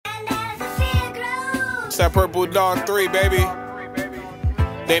that Purple Dawn 3, baby.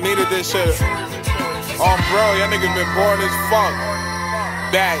 They needed this shit. Oh, bro, y'all niggas been boring as fuck.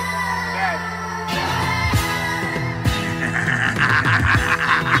 That.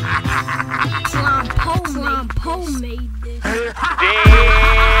 Slime Poe made this.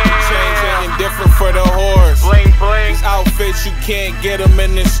 Changing different for the horse. Bling bling. These outfits, you can't get them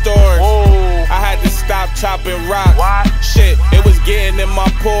in the stores. Whoa. I had to stop chopping rocks. Why? Shit, it was getting in my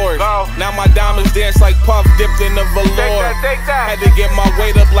pores. Go. Now my diamonds dance like Puff dipped in the velour. Take that. Had to get my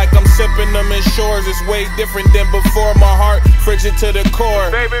weight up like I'm sipping them in shores. It's way different than before. My heart frigid to the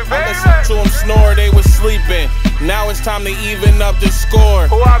core. Baby, I baby. listened to them snore, they was sleeping. Now it's time to even up the score.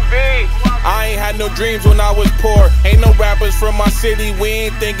 Who I be? I ain't had no dreams when I was poor. Ain't no rappers from my city. We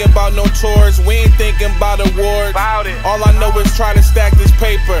ain't thinking about no tours. We ain't thinking about awards. About it. All I know is try to stack this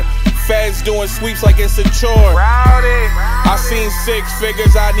paper. Feds doing sweeps like it's a chore. Rowdy. I seen 6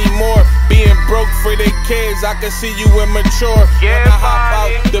 figures, I need more. Being broke for their kids, I can see you immature. Yeah, when I hop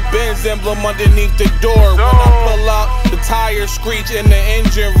buddy. out, the Benz emblem underneath the door. When I pull out, the tires screech and the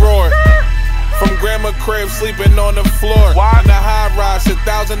engine roar. From grandma crib, sleeping on the floor. Why? In the high rise,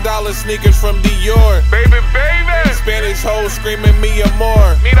 $1,000 sneakers from Dior. Baby, baby. Spanish hoes screaming me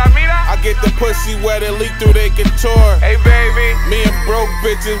more. Mira, mira. I get the pussy wet and leak through they couture. Hey, baby. Me and broke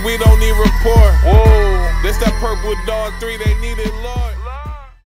bitches, we don't need rapport. Whoa. This that Purple Dawn 3, they need it low.